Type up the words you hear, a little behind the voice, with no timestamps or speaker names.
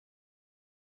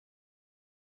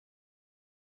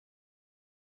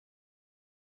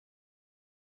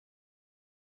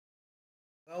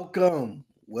Welcome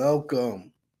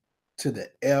to the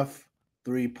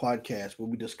F3 podcast, where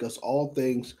we discuss all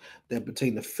things that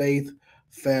pertain to faith,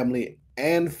 family,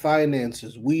 and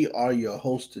finances. We are your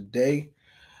hosts today.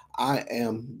 I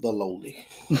am the lowly,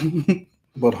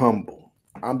 but humble.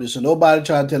 I'm just a nobody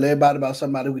trying to tell everybody about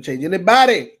somebody who can change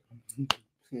anybody.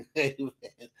 Amen.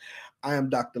 I am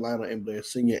Dr. Lionel M. Blair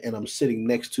Sr., and I'm sitting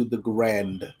next to the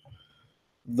grand,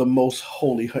 the most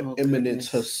holy, her eminence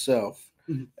herself.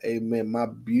 Amen. My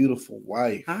beautiful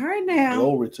wife. All right now.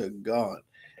 Glory to God.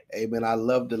 Amen. I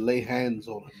love to lay hands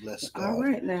on her. Bless God. All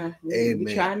right now. Amen.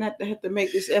 We try not to have to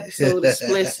make this episode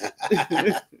explicit.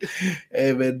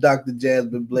 Amen. Dr.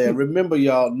 Jasmine Blair. Remember,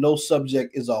 y'all, no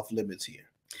subject is off limits here.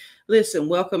 Listen,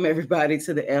 welcome everybody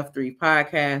to the F3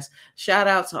 podcast. Shout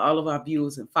out to all of our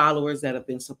viewers and followers that have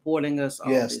been supporting us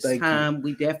all this time.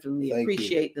 We definitely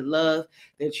appreciate the love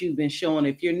that you've been showing.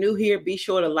 If you're new here, be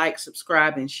sure to like,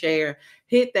 subscribe, and share.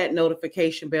 Hit that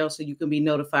notification bell so you can be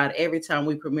notified every time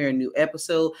we premiere a new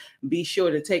episode. Be sure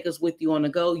to take us with you on the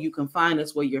go. You can find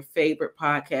us where your favorite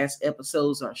podcast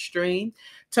episodes are streamed.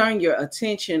 Turn your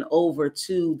attention over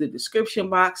to the description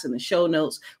box and the show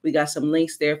notes. We got some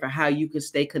links there for how you can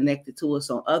stay connected to us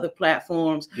on other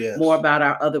platforms, more about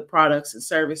our other products and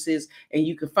services, and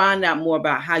you can find out more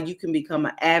about how you can become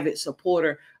an avid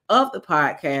supporter of the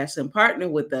podcast and partner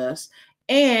with us.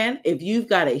 And if you've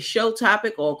got a show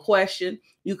topic or a question,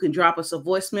 you can drop us a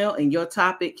voicemail and your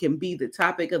topic can be the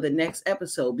topic of the next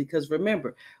episode. Because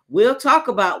remember, we'll talk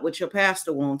about what your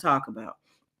pastor won't talk about.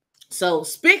 So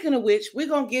speaking of which, we're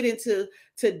going to get into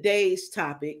today's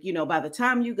topic. You know, by the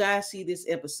time you guys see this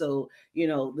episode, you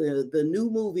know, the new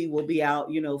movie will be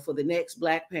out, you know, for the next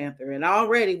Black Panther. And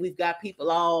already we've got people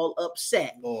all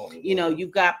upset. You know,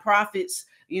 you've got prophets,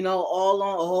 you know, all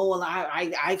on,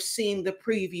 I've seen the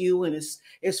preview and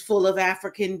it's full of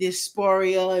African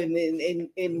dysphoria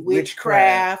and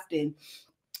witchcraft and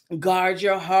guard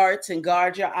your hearts and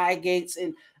guard your eye gates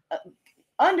and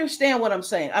understand what I'm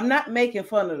saying. I'm not making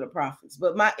fun of the prophets,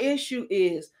 but my issue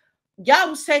is y'all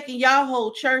was taking y'all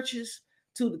whole churches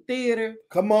to the theater.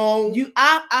 Come on.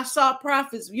 I saw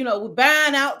prophets, you know,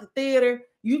 buying out the theater.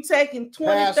 You taking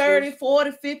 20, pastors, 30,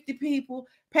 40, 50 people,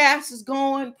 pastors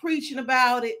going, preaching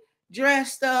about it,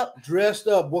 dressed up.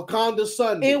 Wakanda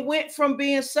Sunday. It went from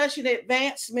being such an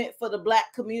advancement for the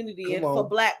Black community for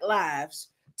Black lives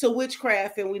to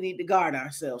witchcraft, and we need to guard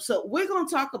ourselves. So we're going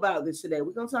to talk about this today.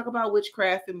 We're going to talk about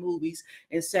witchcraft in movies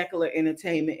and secular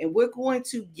entertainment, and we're going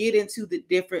to get into the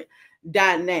different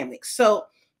dynamics. So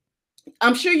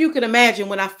I'm sure you can imagine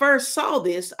when I first saw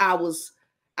this, I was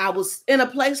in a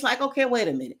place like, okay, wait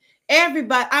a minute.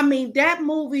 Everybody, I mean, that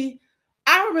movie,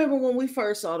 I remember when we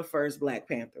first saw the first Black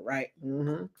Panther, right?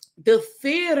 Mm-hmm. The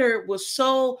theater was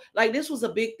so, like, this was a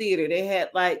big theater. They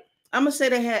had like, I'm going to say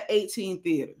they had 18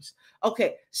 theaters.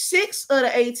 Okay, 6 of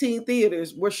the 18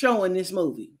 theaters were showing this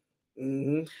movie.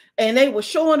 Mm-hmm. And they were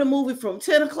showing the movie from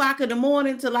 10 o'clock in the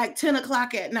morning to like 10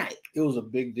 o'clock at night. It was a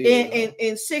big deal.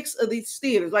 In 6 of these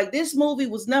theaters. Like, this movie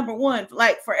was number one,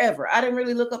 like, forever. I didn't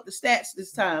really look up the stats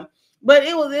this time, but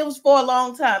it was for a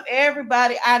long time.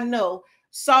 Everybody I know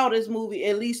saw this movie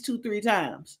at least 2-3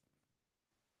 times.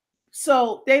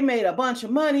 So they made a bunch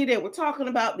of money. They were talking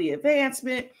about the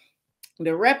advancement,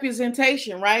 the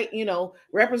representation, right? You know,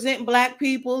 representing Black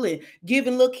people and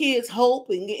giving little kids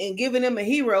hope and giving them a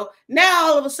hero.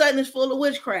 Now all of a sudden it's full of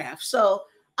witchcraft. So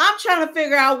I'm trying to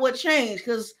figure out what changed,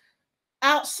 because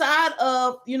outside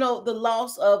of, you know, the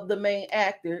loss of the main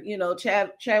actor, you know,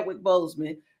 Chadwick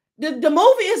Boseman, the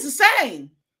movie is the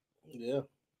same. Yeah.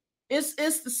 It's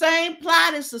the same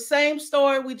plot. It's the same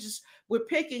story. We're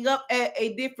picking up at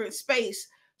a different space.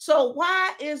 So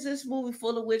why is this movie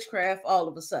full of witchcraft all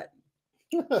of a sudden?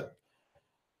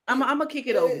 I'm gonna kick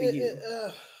it over to you.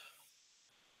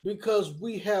 Because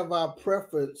we have our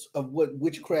preference of what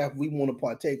witchcraft we want to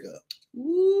partake of.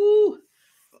 Ooh.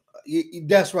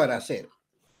 That's right, I said it.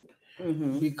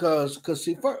 Mm-hmm. Because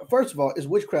see, first of all, it's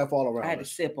witchcraft all around. I had to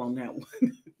sip on that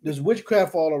one. There's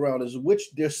witchcraft all around us.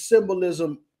 There's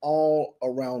symbolism all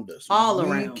around us. Around.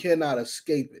 We cannot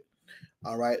escape it.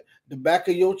 All right. The back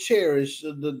of your chair is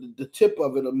the tip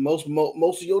of it. Most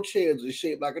of your chairs is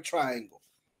shaped like a triangle.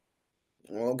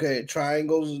 Okay,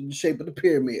 triangles in the shape of the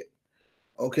pyramid.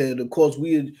 Okay, and of course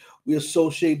we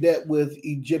associate that with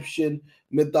Egyptian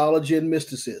mythology and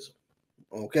mysticism.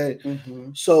 Okay,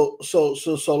 mm-hmm. so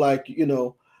like, you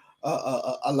know,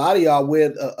 a lot of y'all wear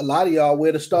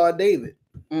the Star of David,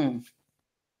 and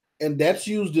that's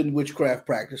used in witchcraft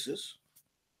practices.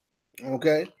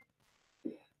 Okay.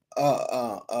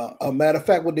 A matter of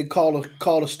fact, what they call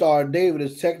the Star of David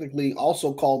is technically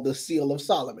also called the Seal of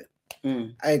Solomon.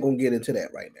 I ain't gonna get into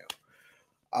that right now.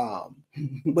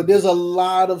 But there's a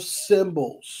lot of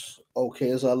symbols. Okay,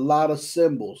 there's a lot of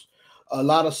symbols. A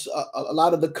lot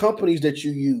of the companies that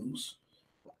you use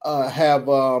have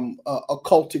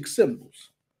occultic symbols.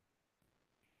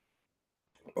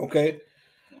 Okay,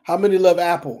 how many love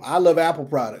Apple? I love Apple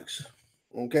products.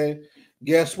 Okay,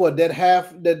 guess what?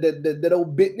 That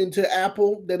old bit into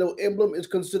Apple, that old emblem is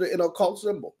considered an occult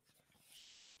symbol.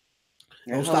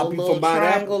 Don't stop you from buying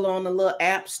triangle Apple. On the little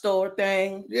app store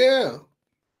thing. Yeah.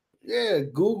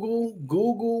 Google,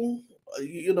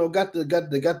 got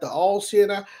the all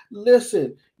seeing eye.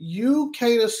 Listen, you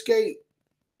can't escape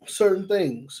certain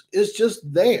things. It's just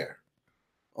there.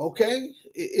 Okay,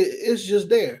 it's just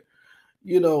there.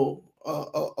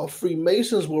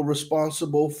 Freemasons were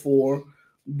responsible for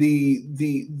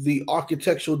the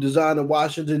architectural design of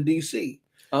Washington D.C.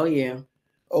 Oh yeah.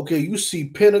 Okay, you see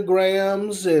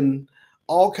pentagrams and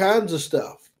all kinds of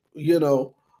stuff.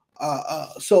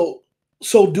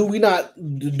 So do you not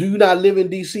live in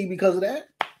DC because of that?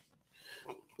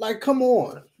 Like, come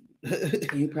on.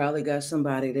 You probably got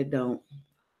somebody that don't.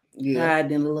 Yeah.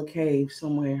 Hide in a little cave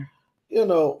somewhere.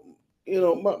 My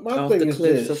thing is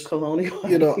this. Of colonial.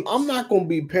 I'm not going to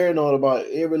be paranoid about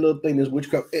every little thing that's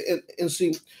witchcraft. And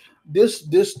see, this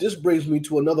brings me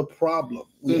to another problem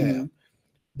we have.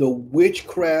 The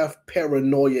witchcraft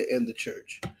paranoia in the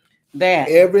church. That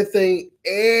everything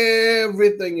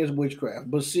is witchcraft.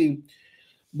 But see,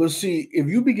 if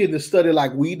you begin to study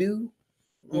like we do,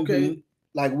 okay,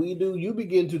 like we do, you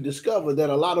begin to discover that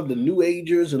a lot of the New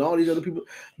Agers and all these other people,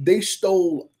 they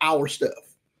stole our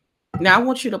stuff. Now, I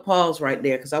want you to pause right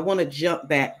there because I want to jump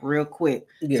back real quick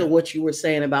to what you were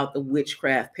saying about the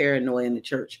witchcraft paranoia in the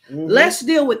church. Let's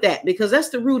deal with that because that's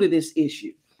the root of this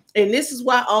issue. And this is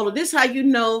why all of this, how you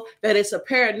know that it's a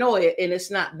paranoia and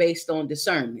it's not based on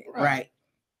discernment, right?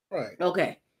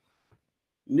 Okay.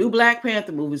 New Black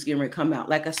Panther movie is getting ready to come out.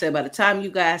 Like I said, by the time you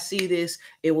guys see this,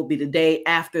 it will be the day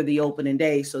after the opening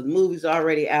day. So the movie's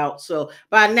already out. So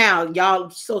by now, y'all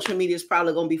social media is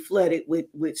probably going to be flooded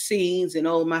with scenes and,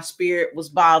 oh, my spirit was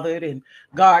bothered and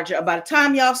guard. By the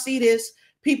time y'all see this,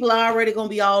 people are already going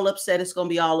to be all upset. It's going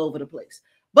to be all over the place.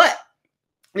 But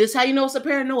this is how you know it's a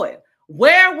paranoia.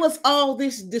 Where was all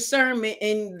this discernment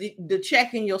and the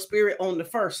checking your spirit on the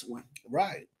first one?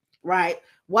 Right.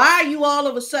 Why are you all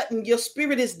of a sudden, your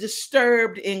spirit is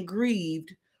disturbed and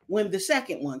grieved when the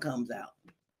second one comes out?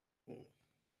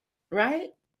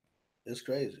 Right? It's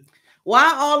crazy.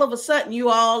 Why all of a sudden you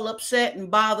all upset and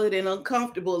bothered and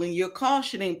uncomfortable and you're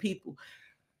cautioning people?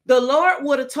 The Lord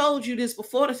would have told you this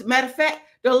before. As a matter of fact,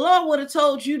 the Lord would have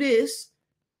told you this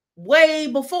way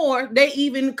before they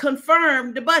even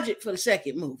confirmed the budget for the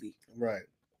second movie. Right.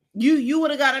 You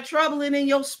would have got a troubling in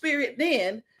your spirit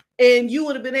then, and you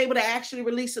would have been able to actually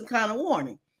release some kind of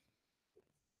warning.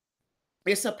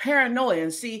 It's a paranoia.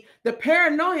 And see, the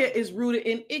paranoia is rooted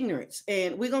in ignorance.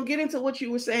 And we're going to get into what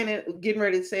you were saying and getting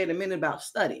ready to say in a minute about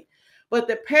study. But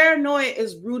the paranoia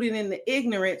is rooted in the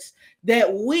ignorance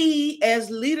that we as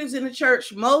leaders in the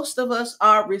church, most of us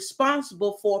are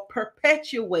responsible for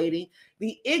perpetuating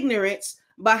the ignorance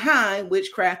behind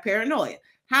witchcraft paranoia.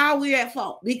 How are we at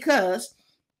fault? Because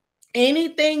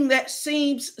anything that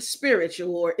seems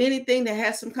spiritual or anything that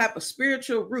has some type of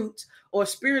spiritual roots or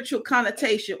spiritual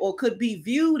connotation or could be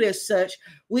viewed as such,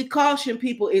 we caution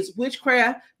people it's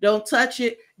witchcraft, don't touch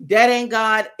it, that ain't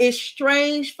God, it's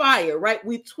strange fire, right?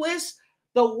 We twist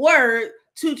the word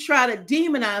to try to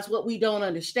demonize what we don't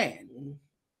understand.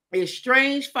 It's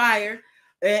strange fire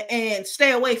and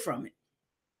stay away from it,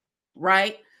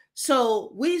 right?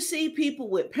 So we see people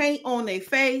with paint on their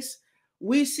face.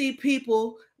 We see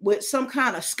people with some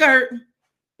kind of skirt.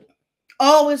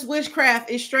 Oh, it's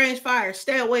witchcraft. It's strange fire.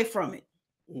 Stay away from it.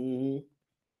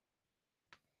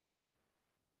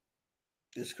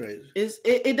 It's crazy.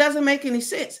 It doesn't make any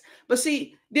sense. But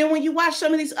see, then when you watch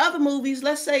some of these other movies,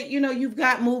 let's say, you've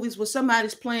got movies where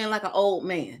somebody's playing like an old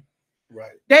man.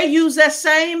 Right. They use that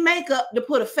same makeup to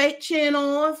put a fake chin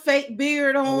on, fake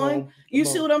beard on. You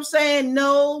see what I'm saying?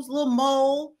 Nose, little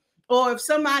mole. Or if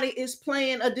somebody is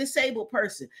playing a disabled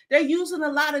person, they're using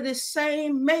a lot of this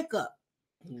same makeup.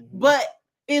 But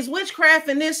it's witchcraft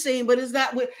in this scene, but it's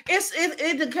not.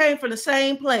 It came from the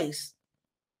same place.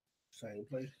 Same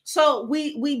place. So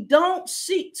we don't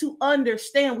seek to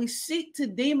understand. We seek to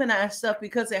demonize stuff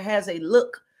because it has a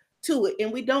look to it,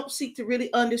 and we don't seek to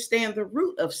really understand the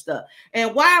root of stuff.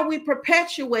 And why are we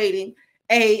perpetuating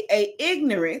a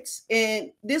ignorance?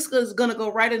 And this is going to go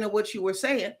right into what you were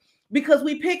saying. Because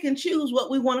we pick and choose what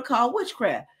we want to call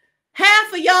witchcraft.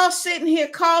 Half of y'all sitting here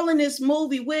calling this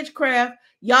movie witchcraft.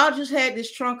 Y'all just had this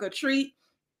trunk or treat.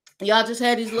 Y'all just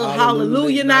had these little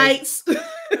hallelujah nights.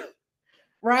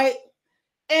 Right?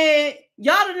 And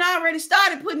y'all done already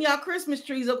started putting y'all Christmas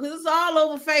trees up because it's all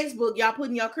over Facebook. Y'all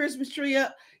putting y'all Christmas tree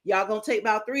up. Y'all gonna take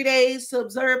about 3 days to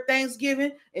observe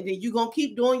Thanksgiving, and then you gonna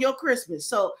keep doing your Christmas.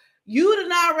 So you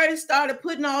done already started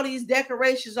putting all these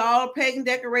decorations, all pagan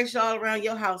decorations all around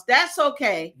your house. That's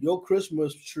okay. Your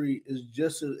Christmas tree is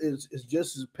just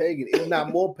as pagan, if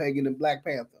not more pagan than Black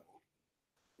Panther.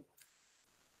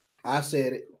 I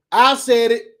said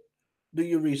it. Do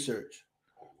your research.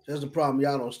 That's the problem.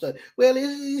 Y'all don't study. Well,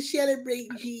 it's celebrate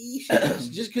Jesus.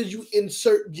 Just because you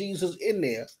insert Jesus in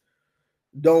there,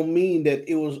 don't mean that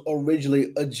it was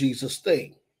originally a Jesus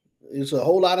thing. It's a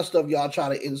whole lot of stuff y'all try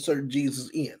to insert Jesus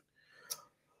in.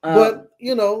 But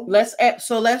let's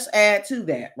add to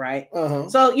that, right?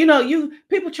 So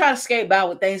people try to skate by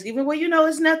with Thanksgiving. Well,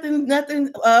 it's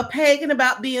nothing pagan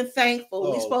about being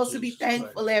thankful. You're supposed to be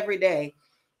thankful every day.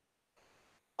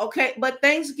 Okay, but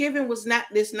Thanksgiving was not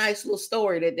this nice little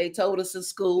story that they told us in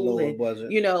school. No, it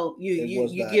wasn't.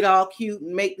 You get all cute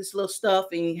and make this little stuff,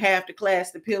 and half the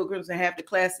class the Pilgrims and half the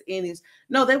class the Indians.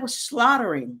 No, they were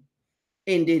slaughtering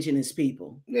indigenous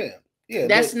people. Yeah.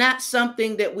 That's not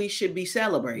something that we should be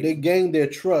celebrating. They gained their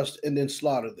trust and then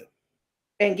slaughtered them.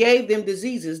 And gave them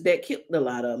diseases that killed a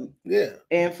lot of them. Yeah.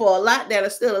 And for a lot that are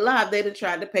still alive, they'd have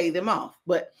tried to pay them off.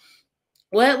 But,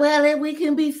 well, we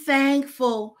can be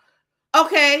thankful.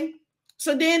 Okay,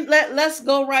 so then let's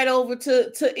go right over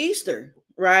to Easter,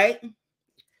 right?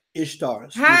 Ishtar.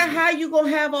 How you gonna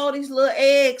have all these little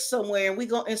eggs somewhere and we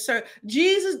gonna insert?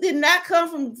 Jesus did not come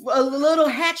from a little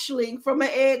hatchling from an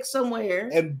egg somewhere.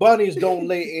 And bunnies don't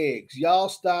lay eggs. Y'all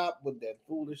stop with that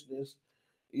foolishness.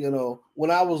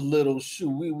 When I was little,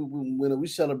 when we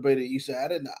celebrated Easter,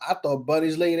 I thought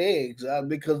bunnies laid eggs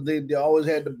because they always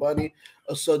had the bunny,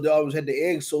 so they always had the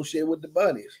eggs associated with the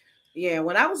bunnies. Yeah,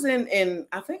 when I was in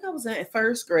I think I was in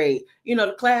first grade.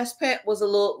 The class pet was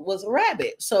a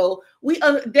rabbit. So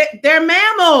they're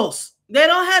mammals. They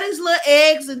don't have these little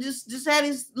eggs and just have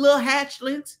these little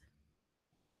hatchlings.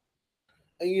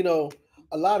 And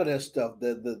a lot of that stuff,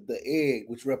 the egg,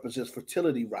 which represents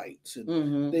fertility rites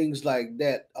and things like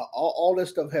that, all that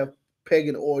stuff have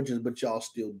pagan origins, but y'all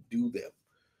still do them.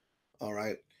 All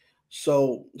right.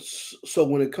 So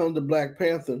when it comes to Black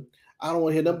Panther, I don't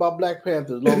want to hear nothing about Black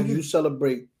Panther as long as you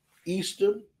celebrate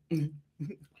Easter,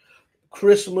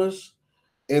 Christmas,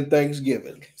 and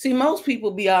Thanksgiving. See, most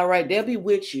people be all right. They'll be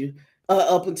with you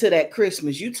up until that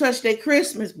Christmas. You touch that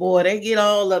Christmas, boy, they get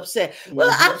all upset.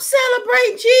 Well, I'm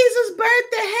celebrating Jesus'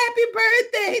 birthday. Happy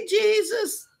birthday,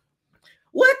 Jesus.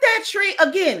 What that tree,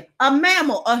 again, a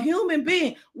mammal, a human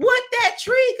being, what that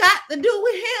tree got to do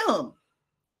with him?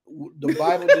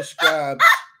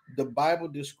 The Bible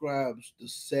describes the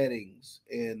settings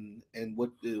and what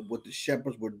the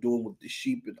shepherds were doing with the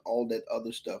sheep and all that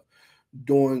other stuff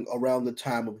during around the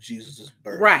time of Jesus'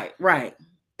 birth. Right.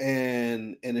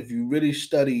 And if you really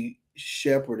study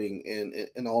shepherding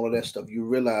and all of that stuff, you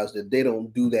realize that they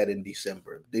don't do that in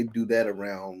December. They do that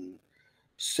around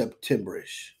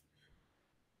September-ish.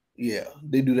 Yeah,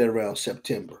 they do that around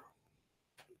September.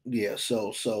 Yeah,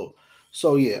 so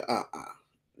yeah,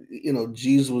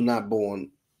 Jesus was not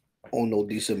born on no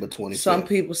December 25th. Some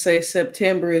people say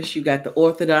September-ish. You got the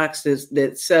Orthodox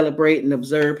that celebrate and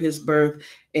observe his birth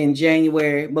in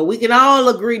January. But we can all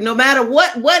agree, no matter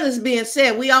what is being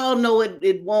said, we all know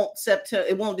it won't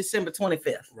December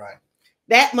 25th. Right.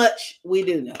 That much we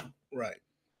do know. Right.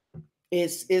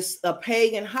 It's a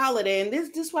pagan holiday, and this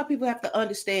is why people have to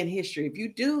understand history. If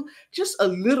you do just a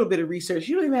little bit of research,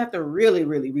 you don't even have to really,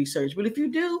 really research. But if you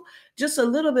do just a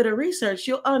little bit of research,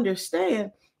 you'll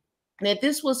understand that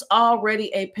this was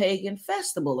already a pagan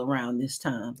festival around this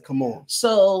time. Come on.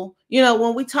 So,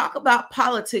 when we talk about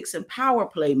politics and power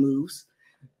play moves,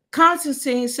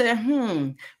 Constantine said,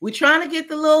 we're trying to get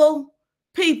the little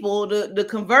people to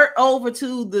convert over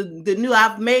to the new,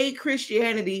 I've made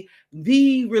Christianity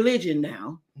the religion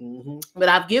now, but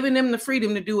I've given them the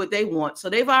freedom to do what they want. So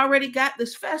they've already got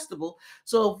this festival.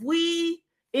 So if we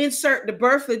insert the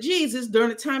birth of Jesus during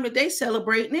the time that they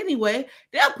celebrating anyway,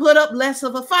 they'll put up less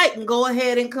of a fight and go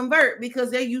ahead and convert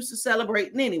because they're used to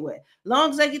celebrating anyway. Long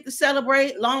as they get to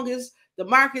celebrate, long as the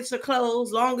markets are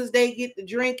closed, long as they get to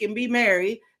drink and be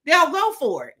married, they'll go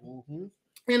for it.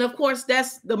 And of course,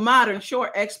 that's the modern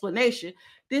short explanation.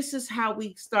 This is how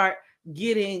we start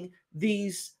getting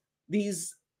these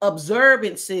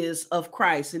observances of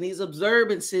Christ and these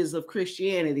observances of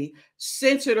Christianity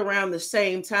centered around the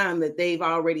same time that they've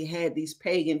already had these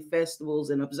pagan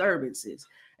festivals and observances.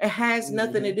 It has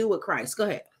nothing to do with Christ. Go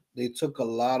ahead. They took a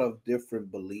lot of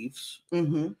different beliefs,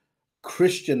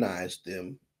 Christianized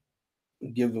them,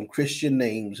 give them Christian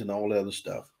names and all that other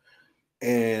stuff,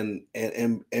 and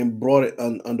brought it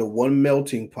under one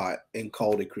melting pot and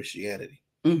called it Christianity.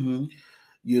 Mm-hmm.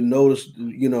 You notice,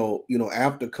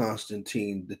 after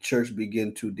Constantine, the church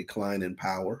began to decline in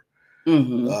power.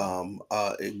 Mm-hmm.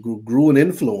 It grew in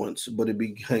influence, but it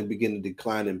began to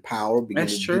decline in power, began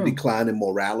That's to true. decline in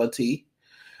morality.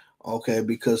 Okay,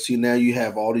 because see, now you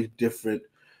have all these different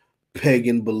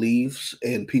pagan beliefs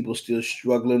and people still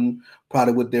struggling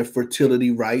probably with their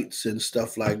fertility rights and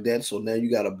stuff like that. So now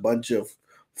you got a bunch of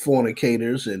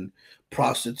fornicators and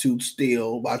prostitutes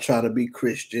still by trying to be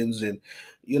Christians, and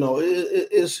it's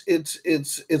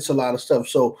a lot of stuff.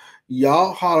 So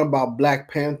y'all holler about Black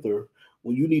Panther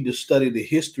when you need to study the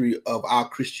history of our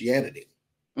Christianity.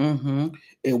 Mm-hmm.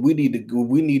 And we need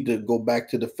to go back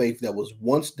to the faith that was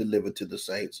once delivered to the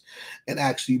saints and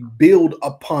actually build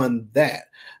upon that,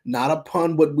 not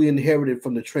upon what we inherited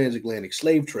from the transatlantic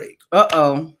slave trade.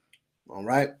 All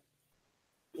right.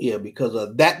 Yeah,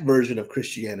 because that version of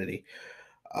Christianity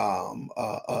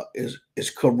is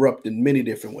corrupt in many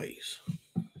different ways.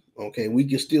 Okay, we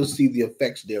can still see the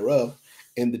effects thereof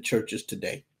in the churches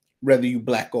today, whether you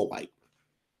black or white.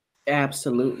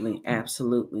 Absolutely,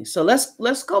 absolutely. So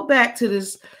let's go back to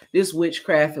this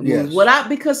witchcraft and movies.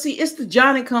 Because see, it's the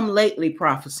Johnny come lately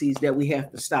prophecies that we have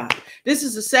to stop. This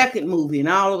is the second movie, and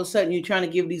all of a sudden you're trying to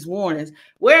give these warnings.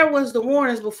 Where was the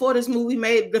warnings before this movie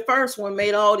made? The first one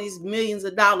made all these millions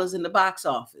of dollars in the box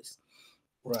office.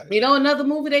 Right. Another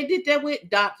movie they did that with,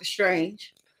 Doctor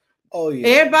Strange. Oh yeah.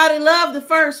 Everybody loved the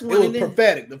first one. It was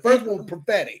prophetic. The first one was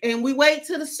prophetic. And we wait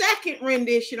till the second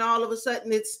rendition, all of a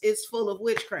sudden it's full of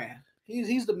witchcraft.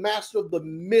 He's the master of the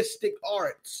mystic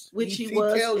arts, which he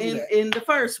was in the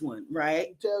first one, right?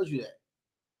 He tells you that.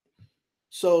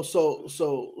 So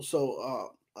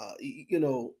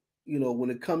when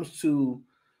it comes to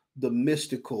the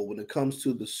mystical, when it comes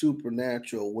to the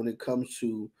supernatural, when it comes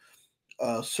to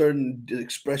certain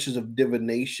expressions of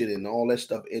divination and all that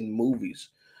stuff in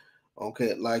movies,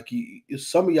 okay, like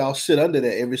some of y'all sit under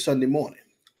that every Sunday morning.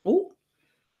 Ooh.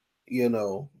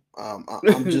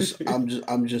 I'm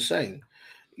just saying,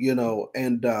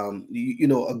 and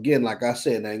again, like I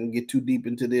said, I ain't gonna get too deep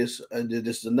into this.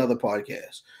 This is another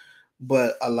podcast,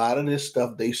 but a lot of this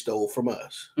stuff they stole from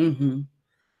us. Mm-hmm.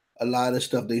 A lot of this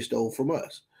stuff they stole from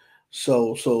us.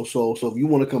 So if you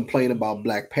want to complain about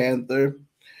Black Panther,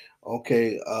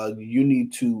 okay, you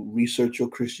need to research your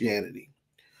Christianity.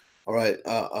 All right,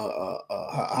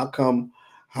 how come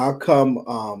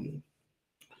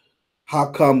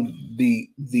the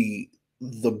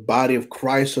body of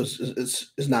Christ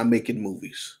is not making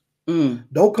movies?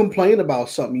 Don't complain about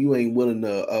something you ain't willing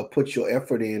to put your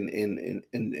effort in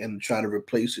and try to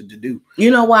replace it to do.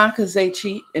 You know why? Because they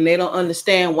cheat and they don't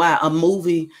understand why a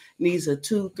movie needs a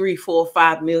 $2, $3, $4,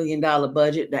 $5 million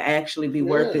budget to actually be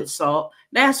worth its salt.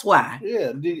 That's why.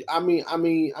 Yeah, I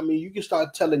mean, you can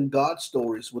start telling God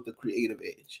stories with a creative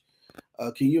edge.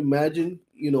 Can you imagine,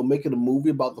 making a movie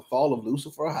about the fall of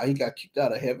Lucifer, how he got kicked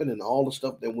out of heaven and all the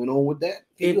stuff that went on with that?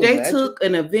 If they took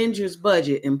an Avengers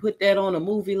budget and put that on a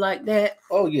movie like that,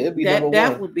 oh yeah, it'd be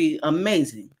that would be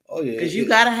amazing. Oh yeah, because you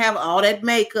got to have all that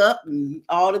makeup and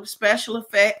all the special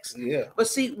effects. Yeah, but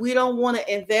see, we don't want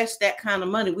to invest that kind of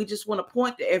money. We just want to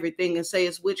point to everything and say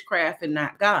it's witchcraft and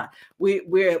not God.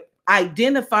 We're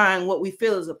identifying what we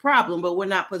feel is a problem, but we're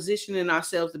not positioning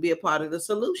ourselves to be a part of the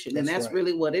solution. And that's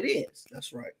really what it is.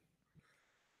 That's right.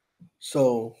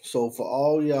 So for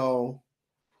all y'all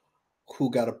who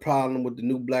got a problem with the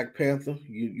new Black Panther,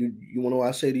 you want to know what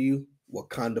I say to you?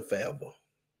 Wakanda forever.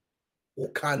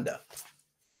 Wakanda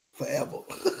forever.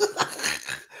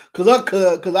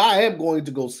 Because I am going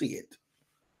to go see it.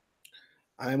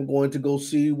 I am going to go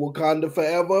see Wakanda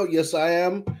forever. Yes, I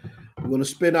am. We're going to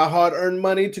spend our hard-earned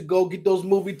money to go get those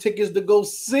movie tickets to go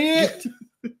see it.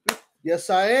 Yes,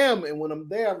 I am. And when I'm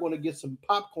there, I'm going to get some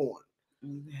popcorn.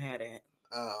 You had it.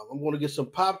 I'm going to get some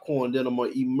popcorn. Then I'm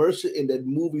going to immerse it in that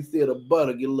movie theater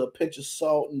butter. Get a little pinch of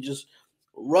salt and just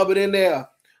rub it in there.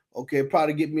 Okay,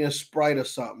 probably get me a Sprite or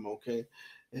something. Okay,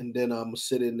 and then I'm going to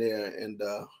sit in there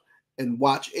and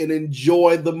watch and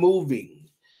enjoy the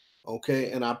movie.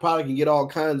 Okay, and I probably can get all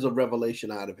kinds of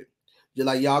revelation out of it. Just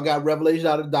like y'all got revelation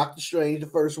out of Doctor Strange, the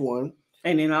first one.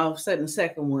 And then all of a sudden, the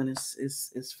second one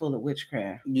is full of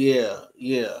witchcraft. Yeah.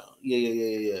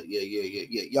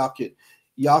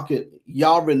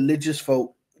 Y'all religious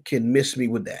folk can miss me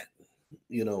with that.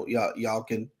 Y'all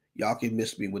can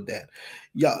miss me with that.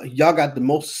 Y'all got the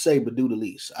most to say, but do the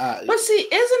least. But see,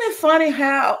 isn't it funny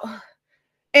how?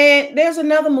 And there's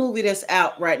another movie that's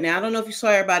out right now. I don't know if you saw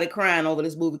everybody crying over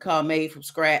this movie called Made from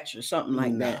Scratch or something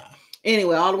like that.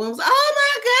 Anyway, all the women was, oh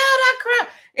my God, I cried.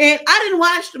 And I didn't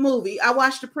watch the movie. I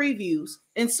watched the previews.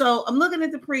 And so I'm looking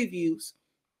at the previews.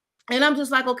 And I'm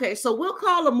just like, okay, so we'll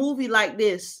call a movie like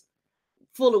this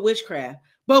full of witchcraft,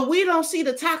 but we don't see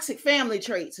the toxic family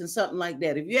traits and something like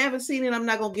that. If you haven't seen it, I'm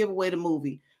not gonna give away the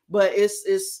movie, but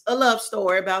it's a love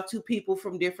story about two people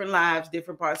from different lives,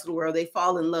 different parts of the world. They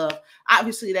fall in love.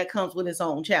 Obviously, that comes with its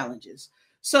own challenges.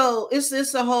 So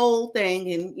it's a whole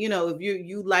thing, and if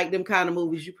you like them kind of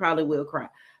movies, you probably will cry.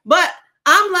 But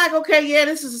I'm like, okay, yeah,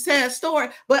 this is a sad story,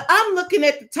 but I'm looking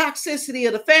at the toxicity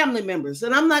of the family members,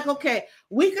 and I'm like, okay,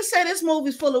 we could say this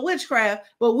movie's full of witchcraft,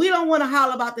 but we don't want to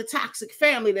holler about the toxic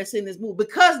family that's in this movie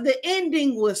because the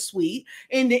ending was sweet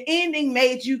and the ending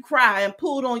made you cry and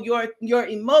pulled on your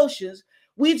emotions.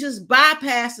 We just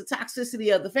bypass the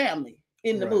toxicity of the family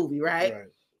in the movie, right?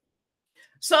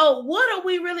 So what are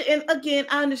we really, and again,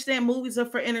 I understand movies are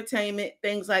for entertainment,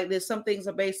 things like this. Some things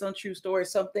are based on true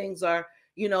stories. Some things are,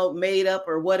 made up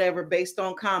or whatever, based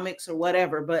on comics or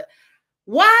whatever. But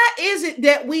why is it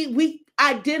that we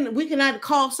cannot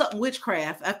call something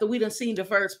witchcraft after we done seen the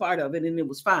first part of it and it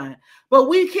was fine, but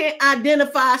we can't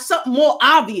identify something more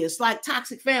obvious like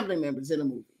toxic family members in a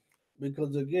movie?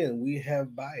 Because again, we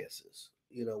have biases.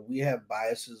 We have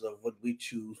biases of what we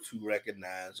choose to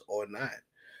recognize or not.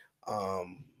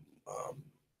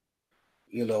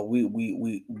 We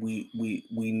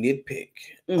nitpick,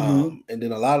 and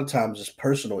then a lot of times it's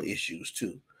personal issues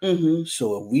too.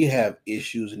 So if we have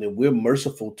issues and if we're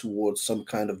merciful towards some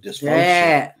kind of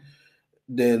dysfunction,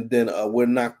 then we're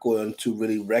not going to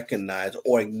really recognize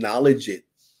or acknowledge it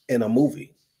in a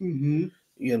movie. When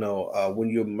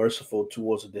you're merciful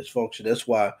towards a dysfunction, that's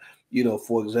why,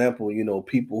 for example,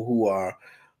 people who are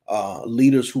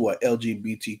leaders who are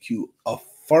LGBTQ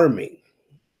affirming.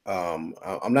 I'm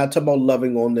not talking about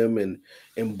loving on them and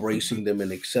embracing them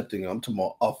and accepting them. I'm talking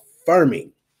about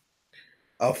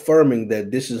affirming that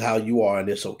this is how you are and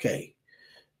it's okay.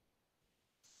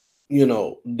 They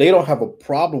don't have a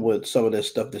problem with some of that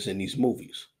stuff that's in these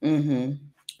movies. They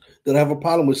don't have a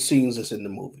problem with scenes that's in the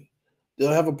movie. They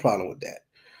don't have a problem with that.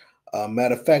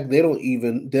 Matter of fact, they don't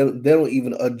even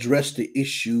address the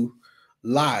issue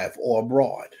live or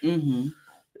abroad.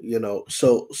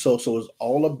 So it's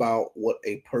all about what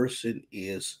a person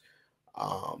is,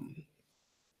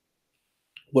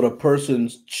 what a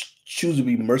person's choose to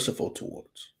be merciful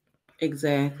towards.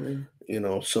 Exactly.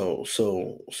 It's and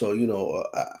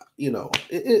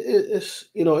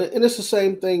it's the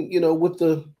same thing, with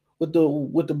the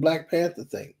Black Panther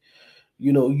thing.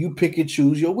 You pick and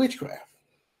choose your witchcraft.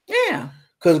 Yeah.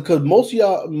 Because most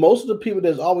of the people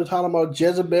that's always talking about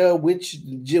Jezebel, which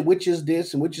is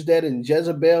this and which is that, and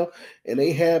Jezebel and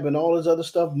Ahab and all this other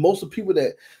stuff, most of the people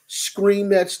that scream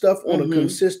that stuff on a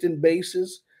consistent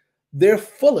basis, they're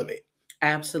full of it.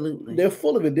 Absolutely. They're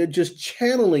full of it. They're just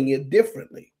channeling it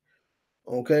differently.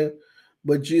 Okay?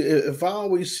 But if I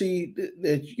always see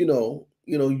that,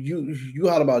 you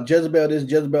holler about Jezebel this,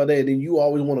 Jezebel that, and you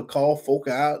always want to call folk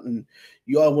out and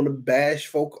you all want to bash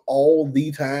folk all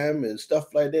the time and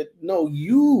stuff like that. No,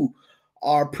 you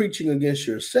are preaching against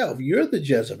yourself. You're the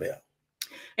Jezebel.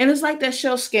 And it's like that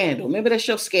show Scandal. Remember that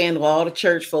show Scandal? All the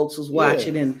church folks was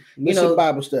watching, and missing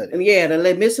Bible study. And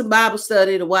they missing Bible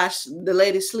study to watch the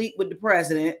lady sleep with the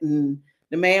president, and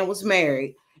the man was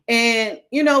married. And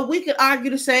we could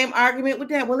argue the same argument with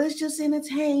that. Well, it's just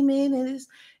entertainment, and it's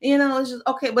just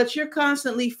okay. But you're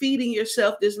constantly feeding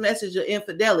yourself this message of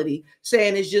infidelity,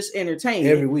 saying it's just entertainment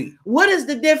every week. What is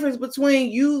the difference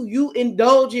between you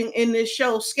indulging in this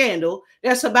show Scandal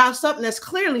that's about something that's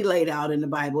clearly laid out in the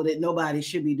Bible that nobody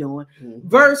should be doing,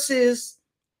 versus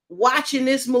watching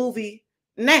this movie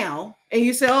now and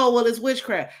you say, oh, well, it's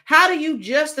witchcraft? How do you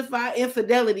justify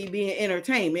infidelity being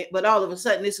entertainment, but all of a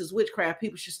sudden this is witchcraft?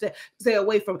 People should stay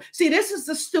away from it. See, this is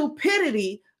the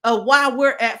stupidity of why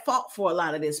we're at fault for a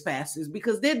lot of this, pastors,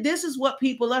 because this is what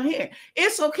people are hearing.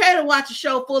 It's okay to watch a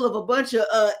show full of a bunch of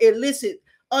illicit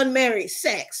unmarried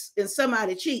sex and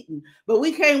somebody cheating, but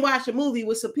we can't watch a movie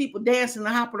with some people dancing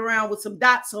and hopping around with some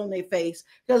dots on their face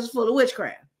because it's full of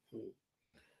witchcraft.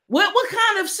 What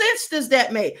kind of sense does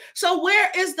that make? So where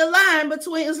is the line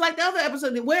between, it's like the other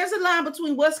episode, where's the line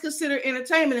between what's considered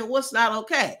entertainment and what's not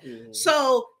okay?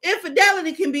 So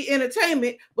infidelity can be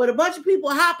entertainment, but a bunch of people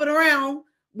hopping around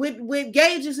with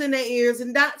gauges in their ears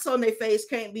and dots on their face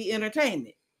can't be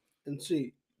entertainment. And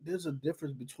see, there's a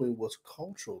difference between what's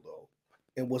cultural though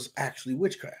and what's actually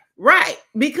witchcraft. Right,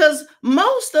 because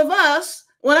most of us,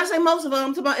 when I say most of us, I'm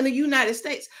talking about in the United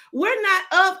States, we're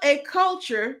not of a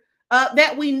culture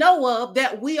that we know of,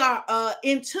 that we are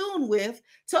in tune with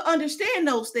to understand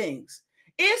those things.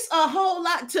 It's a whole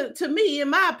lot, to me, in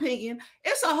my opinion,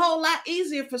 it's a whole lot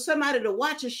easier for somebody to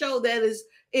watch a show that is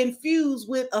infused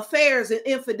with affairs and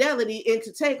infidelity and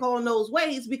to take on those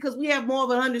ways because we have more of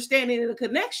an understanding and a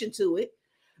connection to it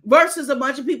versus a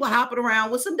bunch of people hopping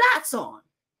around with some dots on.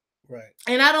 Right.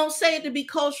 And I don't say it to be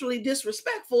culturally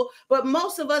disrespectful, but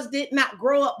most of us did not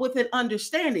grow up with an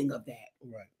understanding of that.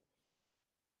 Right.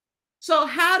 So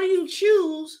how do you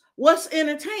choose what's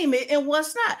entertainment and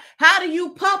what's not? How do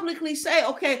you publicly say,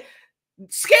 okay,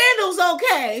 Scandal's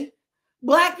okay,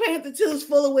 Black Panther 2 is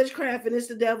full of witchcraft and it's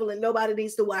the devil and nobody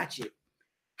needs to watch it?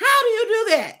 How do you do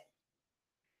that?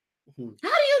 How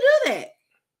do you do that?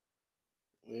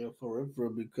 Yeah, for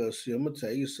because see, I'm gonna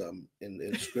tell you something.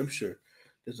 In scripture,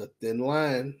 there's a thin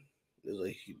line.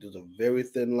 There's a very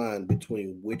thin line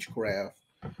between witchcraft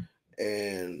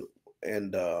and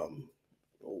and um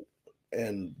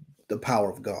and the power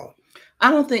of God.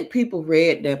 I don't think people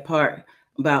read that part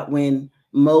about when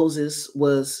Moses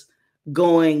was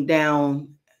going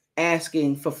down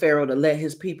asking for Pharaoh to let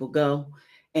his people go,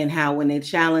 and how when they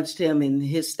challenged him and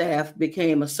his staff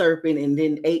became a serpent and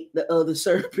then ate the other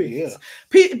serpents. Yeah.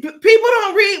 People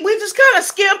don't read. We just kind of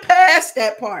skim past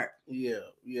that part. Yeah.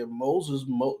 Moses,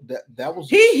 that was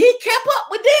he kept up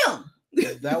with them.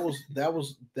 Yeah, that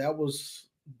was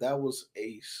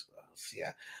a see.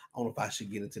 I don't know if I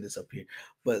should get into this up here,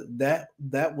 but that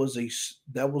was a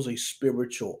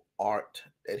spiritual art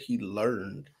that he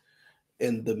learned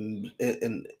in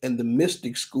the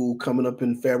mystic school coming up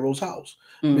in Pharaoh's house.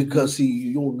 Because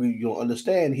you don't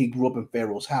understand, he grew up in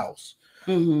Pharaoh's house,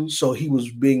 so he was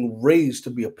being raised to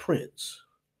be a prince.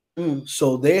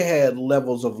 So they had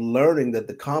levels of learning that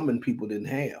the common people didn't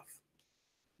have.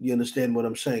 You understand what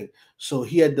I'm saying? So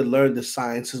he had to learn the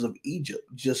sciences of Egypt,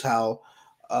 just how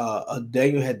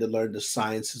Daniel had to learn the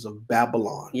sciences of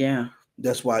Babylon. Yeah.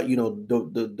 That's why,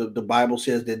 the Bible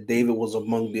says that David was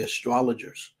among the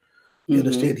astrologers. You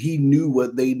understand? He knew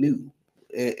what they knew.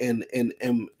 And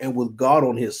with God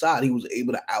on his side, he was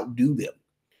able to outdo them.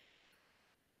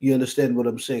 You understand what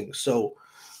I'm saying? So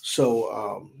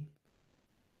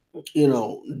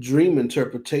dream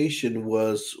interpretation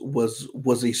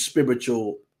was a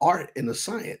spiritual art and a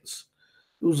science.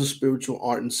 It was a spiritual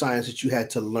art and science that you had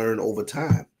to learn over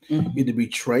time. You had to be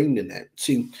trained in that.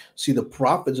 See, the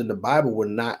prophets in the Bible were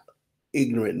not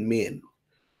ignorant men.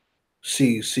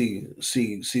 See,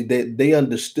 they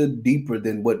understood deeper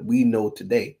than what we know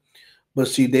today. But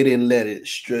see, they didn't let it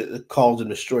cause them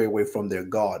to stray away from their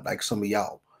God, like some of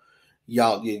y'all.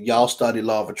 Y'all study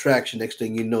law of attraction. Next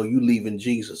thing you know, you leaving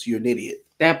Jesus. You're an idiot.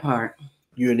 That part.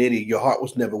 You're an idiot. Your heart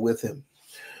was never with him.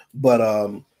 But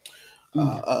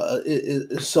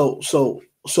so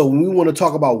when we want to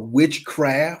talk about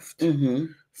witchcraft,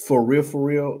 for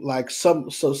real, like some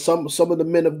of the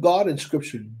men of God in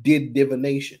scripture did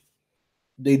divination.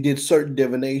 They did certain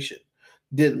divination.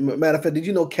 Matter of fact, did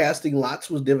you know casting lots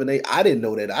was divination? I didn't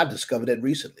know that. I discovered that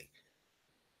recently.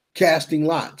 Casting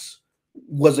lots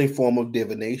was a form of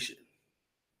divination.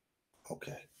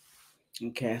 Okay.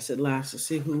 And casted lots to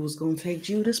see who was going to take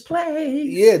Judas' place.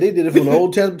 Yeah, they did it from the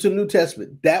Old Testament to the New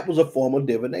Testament. That was a form of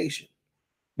divination.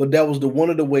 But that was one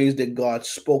of the ways that God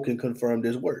spoke and confirmed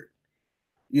his word.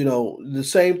 The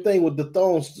same thing with the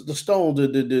stones,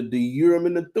 the Urim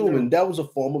and the Thummim. That was a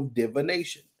form of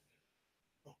divination.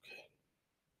 Okay.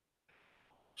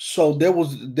 So there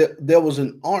was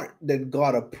an art that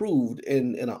God approved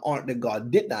and an art that God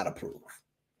did not approve.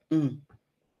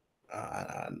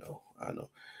 I know.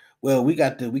 Well, we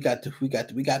got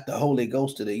the Holy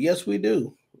Ghost today. Yes, we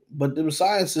do. But the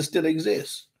sciences still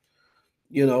exist.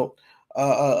 Now,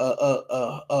 how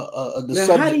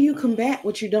do you combat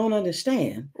what you don't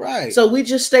understand? Right. So we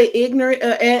just stay ignorant.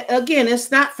 And again,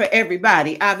 it's not for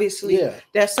everybody. Obviously,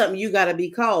 that's something you got to be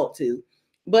called to.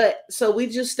 But so we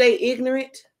just stay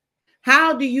ignorant.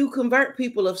 How do you convert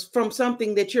people from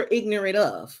something that you're ignorant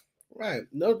of? Right.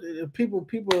 No, people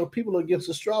are against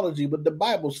astrology, but the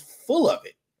Bible's full of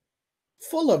it.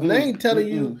 Full of it. I ain't telling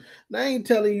you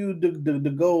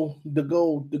to go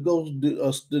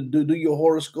do your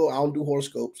horoscope. I don't do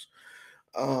horoscopes.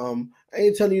 I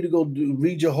ain't telling you to go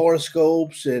read your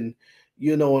horoscopes and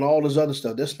and all this other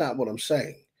stuff. That's not what I'm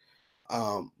saying.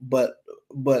 But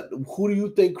who do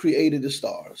you think created the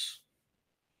stars?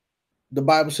 The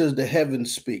Bible says the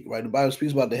heavens speak, right? The Bible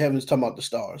speaks about the heavens, talking about the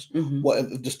stars. Well,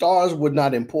 if the stars were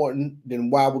not important, then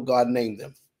why would God name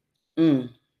them?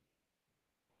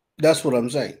 That's what I'm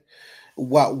saying.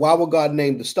 Why would God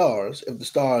name the stars if the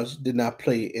stars did not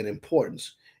play an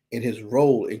importance in his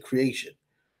role in creation?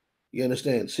 You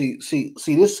understand? See,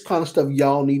 this kind of stuff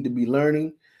y'all need to be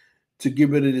learning to get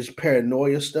rid of this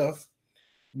paranoia stuff.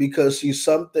 Because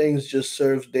some things just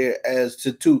serves there as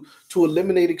to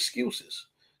eliminate excuses.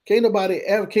 Can't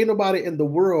nobody in the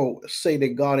world say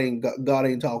that God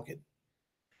ain't talking.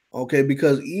 Okay,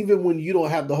 because even when you don't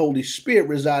have the Holy Spirit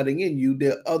residing in you,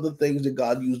 there are other things that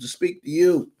God used to speak to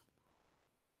you.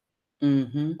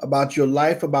 About your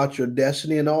life, about your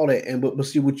destiny, and all that. And but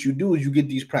see, what you do is you get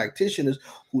these practitioners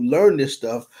who learn this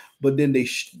stuff, but then they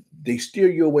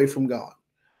steer you away from God.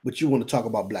 But you want to talk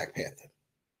about Black Panther.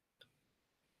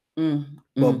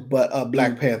 But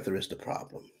Black Panther is the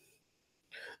problem.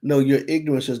 No, your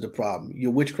ignorance is the problem.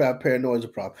 Your witchcraft paranoia is the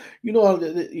problem. You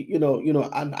know.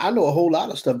 I know a whole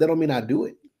lot of stuff. That don't mean I do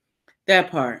it.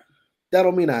 That part. That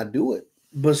don't mean I do it.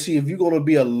 But see, if you're gonna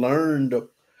be a learned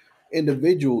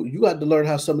individual, you got to learn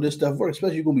how some of this stuff works.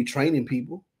 Especially you're gonna be training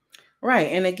people.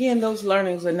 Right. And again, those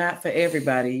learnings are not for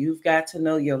everybody. You've got to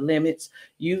know your limits.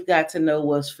 You've got to know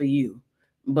what's for you.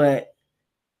 But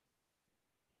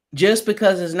just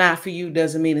because it's not for you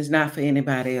doesn't mean it's not for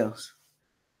anybody else.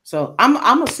 So I'm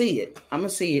gonna see it. I'm gonna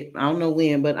see it. I don't know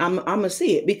when, but I'm gonna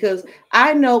see it, because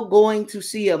I know going to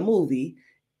see a movie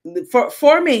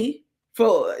for me,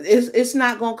 it's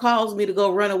not gonna cause me to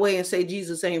go run away and say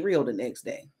Jesus ain't real the next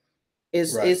day.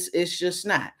 It's just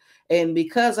not. And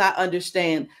because I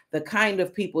understand the kind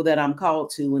of people that I'm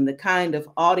called to and the kind of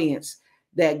audience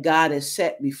that God has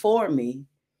set before me,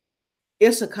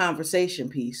 it's a conversation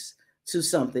piece to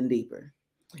something deeper.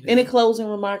 Yeah. Any closing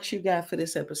remarks you got for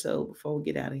this episode before we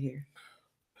get out of here?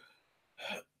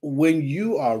 When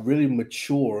you are really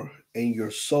mature in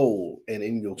your soul and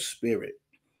in your spirit,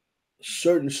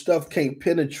 certain stuff can't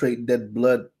penetrate that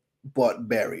blood-bought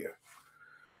barrier.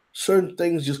 Certain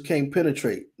things just can't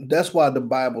penetrate. That's why the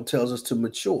Bible tells us to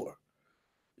mature.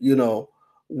 You know,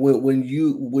 when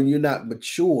you're not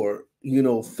mature,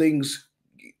 things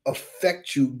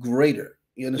affect you greater.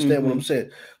 You understand what I'm saying?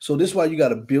 So this is why you got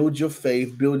to build your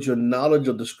faith, build your knowledge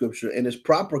of the scripture in its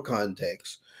proper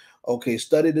context. Okay,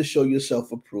 study to show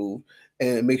yourself approved,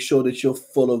 and make sure that you're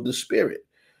full of the Spirit.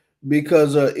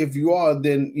 Because if you are,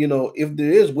 then if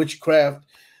there is witchcraft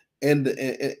in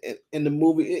the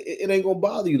movie, it ain't gonna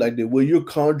bother you like that. Well, you're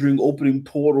conjuring, opening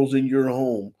portals in your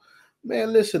home.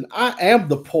 Man, listen, I am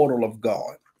the portal of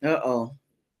God. Uh-oh.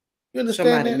 You understand?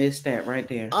 Somebody missed that right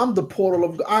there. I'm the portal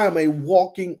of God. I am a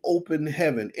walking open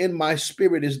heaven. In my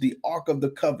spirit is the Ark of the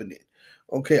Covenant.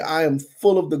 Okay, I am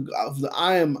full of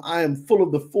I am full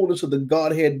of the fullness of the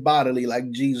Godhead bodily,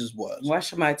 like Jesus was. Why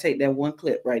somebody take that one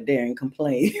clip right there and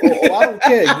complain? I don't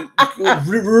care.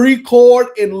 You record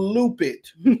and loop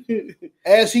it.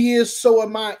 As He is, so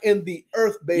am I in the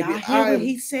earth, baby. Y'all hear what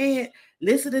He said?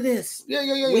 Listen to this. Yeah.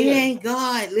 We ain't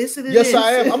God. Listen to this. Yes,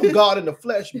 I am. I'm God in the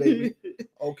flesh, baby.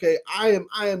 Okay, I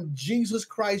am Jesus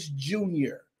Christ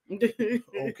Jr.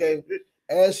 Okay.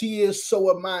 As He is,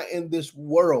 so am I in this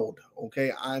world.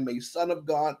 Okay, I'm a son of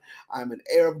God, I'm an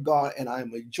heir of God, and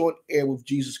I'm a joint heir with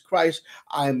Jesus Christ.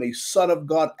 I am a son of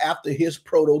God after His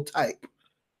prototype.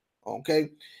 Okay,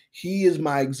 He is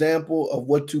my example of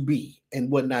what to be and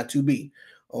what not to be.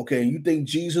 Okay, you think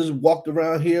Jesus walked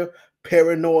around here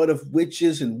paranoid of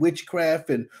witches and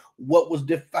witchcraft and what was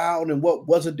defiled and what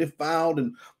wasn't defiled,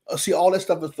 and see, all that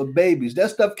stuff is for babies. That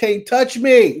stuff can't touch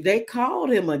me. They called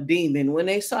him a demon when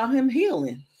they saw him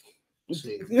healing.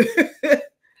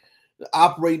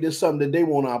 Operate is something that they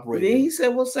won't operate. Then He said,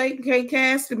 well, Satan can't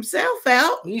cast himself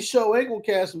out. He sure ain't gonna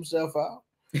cast himself out.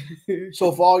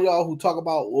 So for all y'all who talk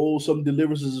about, some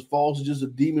deliverances is false, it's just a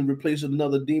demon replacing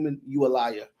another demon, you a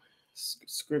liar.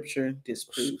 Scripture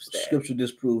disproves that. Scripture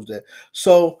disproves that.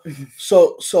 So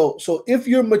if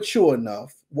you're mature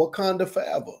enough, Wakanda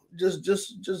forever.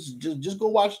 Just go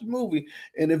watch the movie.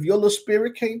 And if your little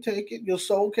spirit can't take it, your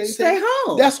soul can't stay take it,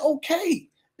 home. That's okay.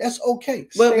 That's okay.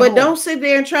 But don't sit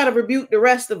there and try to rebuke the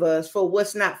rest of us for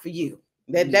what's not for you.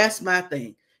 That's my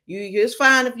thing. It's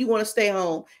fine if you want to stay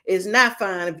home. It's not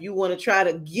fine if you want to try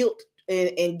to guilt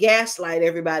and gaslight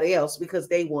everybody else because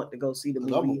they want to go see the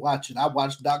movie. I'm watching. I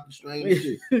watched Doctor Strange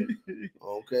too.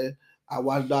 Okay. I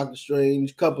watched Doctor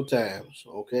Strange a couple times.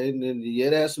 Okay. And then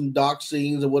it has some dark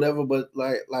scenes or whatever, but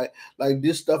like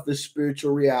this stuff is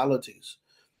spiritual realities.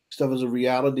 Stuff is a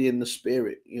reality in the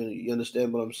spirit. You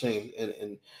understand what I'm saying?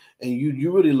 And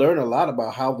you really learn a lot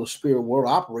about how the spirit world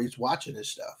operates watching this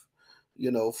stuff.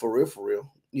 For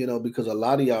real. Because a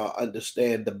lot of y'all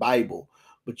understand the Bible,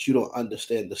 but you don't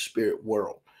understand the spirit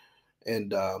world.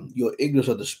 And your ignorance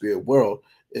of the spirit world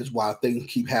is why things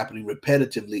keep happening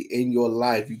repetitively in your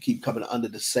life. You keep coming under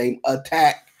the same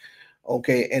attack,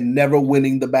 okay, and never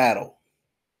winning the battle.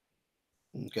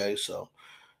 Okay, so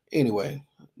anyway,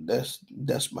 that's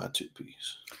my 2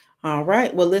 piece. All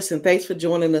right. Well, listen, thanks for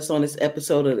joining us on this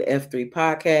episode of the F3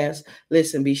 podcast.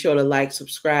 Listen, be sure to like,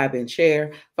 subscribe, and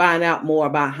share. Find out more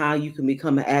about how you can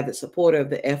become an avid supporter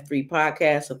of the F3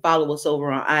 podcast and follow us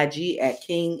over on IG at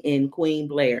King and Queen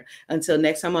Blair. Until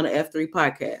next time on the F3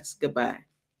 podcast. Goodbye.